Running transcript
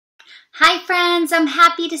Hi friends, I'm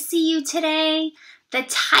happy to see you today. The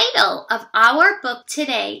title of our book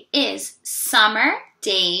today is Summer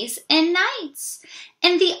Days and Nights.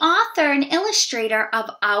 And the author and illustrator of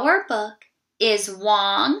our book is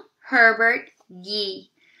Wong Herbert Yee.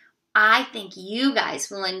 I think you guys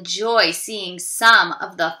will enjoy seeing some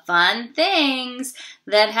of the fun things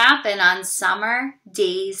that happen on summer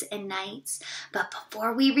days and nights. But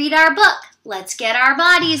before we read our book, let's get our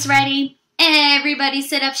bodies ready. Everybody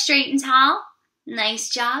sit up straight and tall. Nice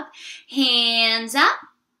job. Hands up.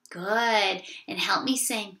 Good. And help me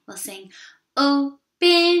sing. We'll sing,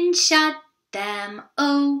 open, shut them,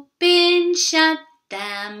 open, shut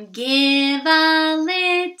them. Give a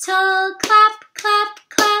little clap, clap,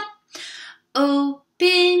 clap.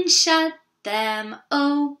 Open, shut them,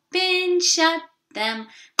 open, shut them.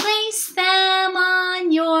 Place them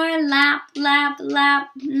on your lap, lap, lap.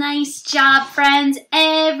 Nice job, friends.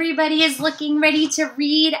 Everybody is looking ready to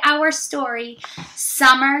read our story,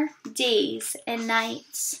 Summer Days and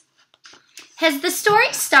Nights. Has the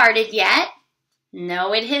story started yet?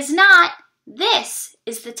 No, it has not. This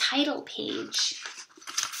is the title page.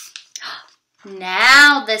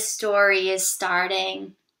 Now the story is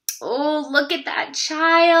starting. Oh, look at that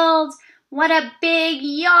child. What a big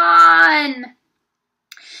yawn.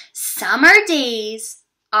 Summer days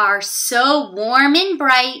are so warm and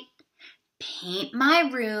bright. Paint my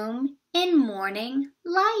room in morning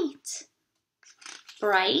light.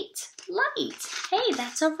 Bright light. Hey,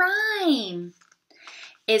 that's a rhyme.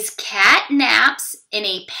 As cat naps in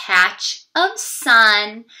a patch of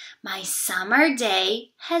sun, my summer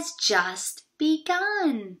day has just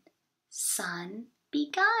begun. Sun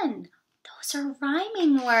begun. Those are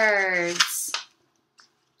rhyming words.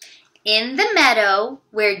 In the meadow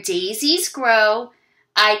where daisies grow,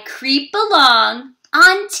 I creep along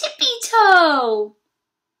on tippy-toe.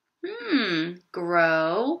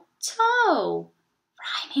 Grow, toe.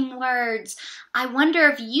 Rhyming words. I wonder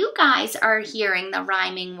if you guys are hearing the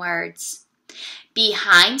rhyming words.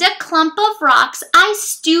 Behind a clump of rocks, I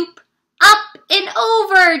stoop, up and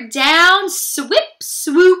over, down, swoop,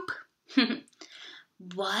 swoop.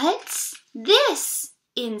 What's this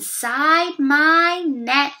inside my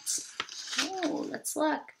net? Oh, let's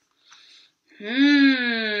look. Do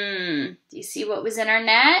you see what was in our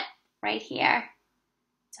net? Right here.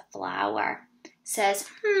 It's a flower. It says,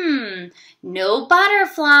 no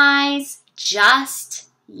butterflies just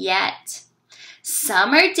yet.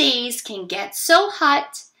 Summer days can get so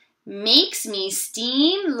hot, makes me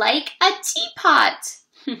steam like a teapot.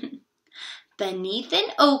 Beneath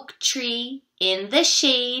an oak tree in the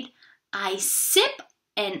shade, I sip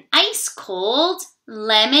an ice-cold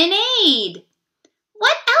lemonade.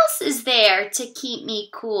 What else is there to keep me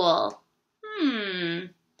cool?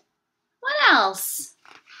 What else?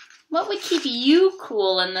 What would keep you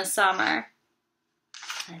cool in the summer?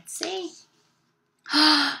 Let's see.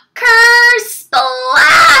 Kersplash!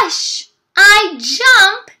 I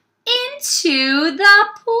jump into the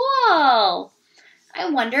pool. I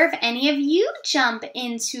wonder if any of you jump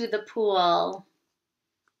into the pool.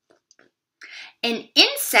 An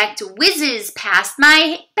insect whizzes past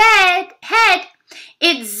my head.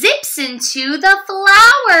 It zips into the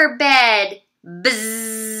flower bed.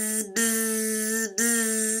 Bzz, bzz,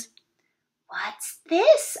 bzz. What's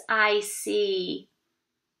this I see?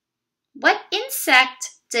 What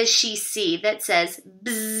insect does she see that says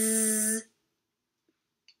bzz?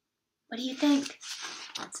 What do you think?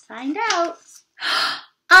 Let's find out.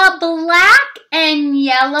 A black and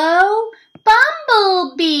yellow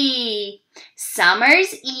bumblebee.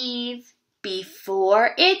 Summer's eve,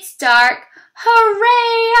 before it's dark.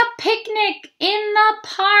 Hooray, a picnic in the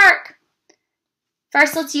park.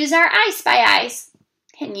 First, let's use our I Spy eyes.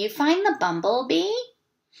 Can you find the bumblebee?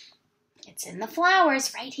 It's in the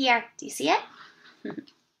flowers right here. Do you see it?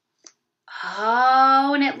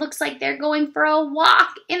 Oh, and it looks like they're going for a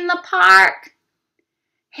walk in the park.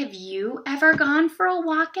 Have you ever gone for a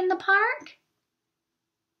walk in the park?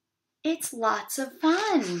 It's lots of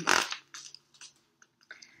fun.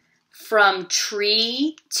 From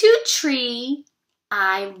tree to tree,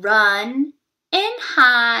 I run and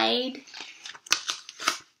hide.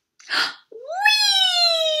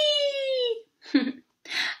 Whee!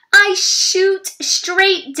 I shoot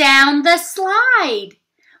straight down the slide.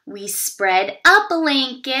 We spread a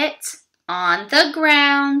blanket on the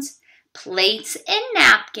ground. Plates and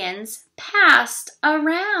napkins passed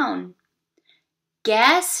around.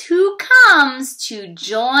 Guess who comes to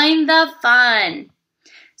join the fun?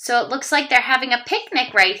 So it looks like they're having a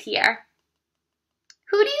picnic right here.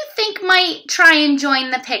 Who do you think might try and join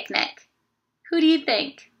the picnic? Who do you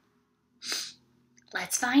think?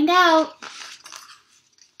 Let's find out.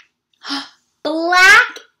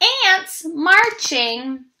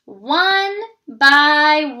 hatching one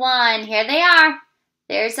by one. Here they are.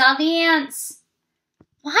 There's all the ants.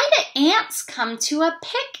 Why do ants come to a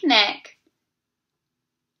picnic?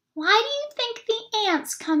 Why do you think the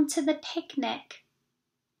ants come to the picnic?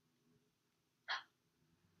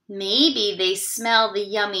 Maybe they smell the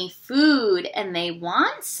yummy food and they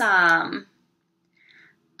want some.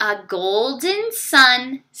 A golden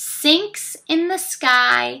sun sinks in the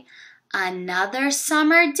sky. Another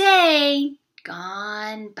summer day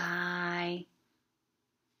gone by.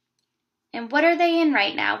 And what are they in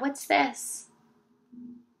right now? What's this?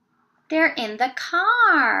 They're in the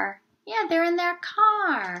car. Yeah, they're in their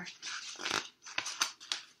car.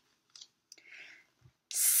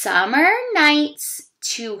 Summer nights,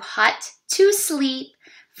 too hot to sleep.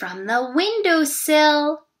 From the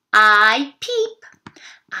windowsill I peep.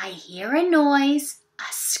 I hear a noise,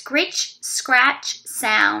 a scritch-scratch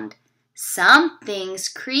sound. Something's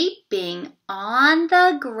creeping on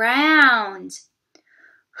the ground.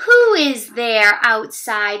 Who is there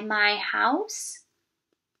outside my house?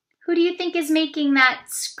 Who do you think is making that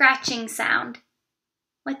scratching sound?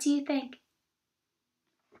 What do you think?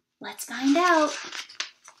 Let's find out.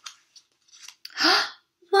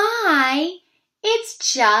 Why, it's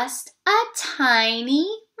just a tiny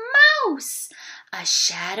mouse. A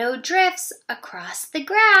shadow drifts across the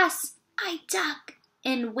grass. I duck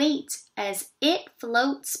and wait as it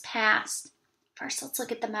floats past. First, let's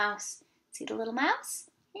look at the mouse. See the little mouse?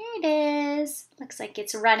 Here it is. Looks like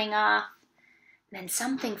it's running off. Then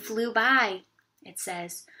something flew by. It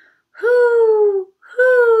says, "Hoo,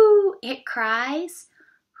 hoo," it cries.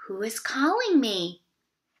 Who is calling me?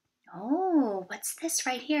 Oh, what's this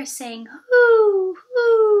right here saying, "Hoo,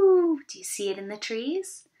 hoo"? Do you see it in the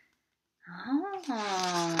trees?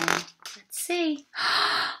 Oh, let's see.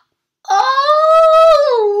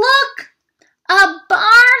 Oh, look! A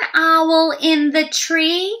barn owl in the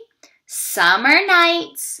tree. Summer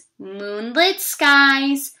nights, moonlit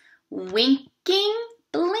skies, winking,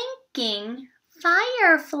 blinking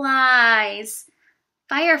fireflies.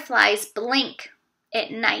 Fireflies blink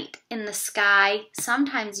at night in the sky.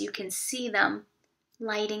 Sometimes you can see them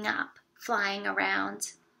lighting up, flying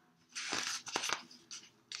around.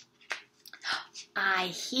 I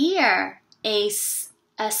hear a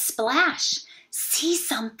splash. See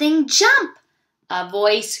something jump. A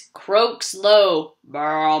voice croaks low.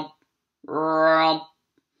 Brump, brump.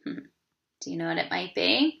 Do you know what it might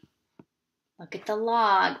be? Look at the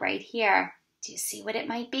log right here. Do you see what it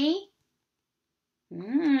might be?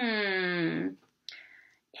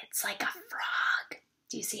 It's like a frog.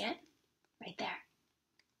 Do you see it? Right there.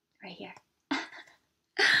 Right here.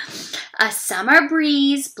 A summer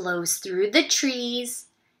breeze blows through the trees.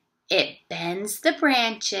 It bends the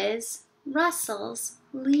branches, rustles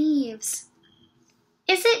leaves.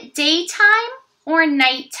 Is it daytime or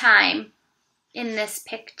nighttime in this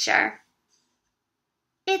picture?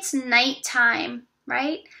 It's nighttime,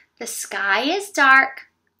 right? The sky is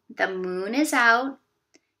dark, the moon is out,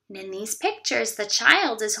 and in these pictures, the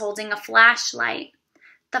child is holding a flashlight.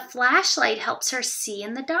 The flashlight helps her see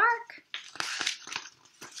in the dark.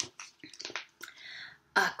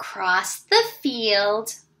 Across the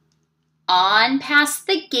field, on past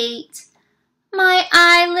the gate, my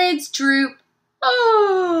eyelids droop.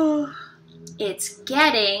 Oh, it's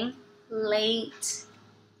getting late.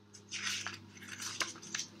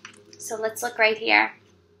 So let's look right here.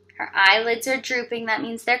 Her eyelids are drooping. That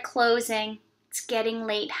means they're closing. It's getting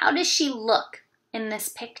late. How does she look in this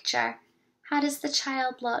picture? How does the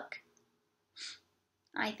child look?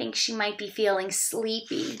 I think she might be feeling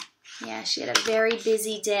sleepy. Yeah, she had a very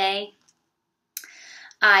busy day.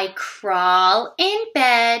 I crawl in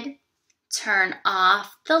bed, turn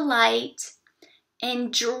off the light,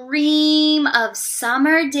 and dream of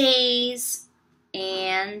summer days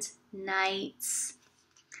and nights.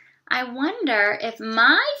 I wonder if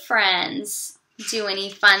my friends do any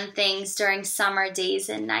fun things during summer days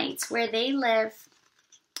and nights where they live.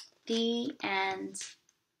 The end.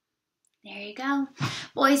 There you go.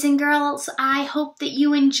 Boys and girls, I hope that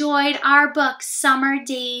you enjoyed our book, Summer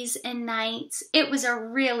Days and Nights. It was a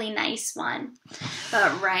really nice one.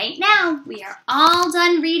 But right now, we are all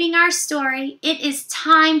done reading our story. It is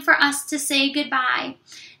time for us to say goodbye.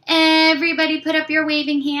 Everybody put up your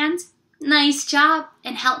waving hand. Nice job.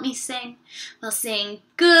 And help me sing. We'll sing,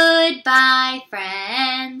 goodbye,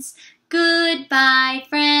 friends. Goodbye,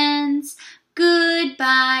 friends.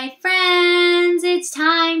 Goodbye, friends. It's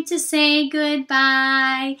time to say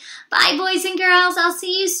goodbye. Bye, boys and girls. I'll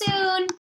see you soon.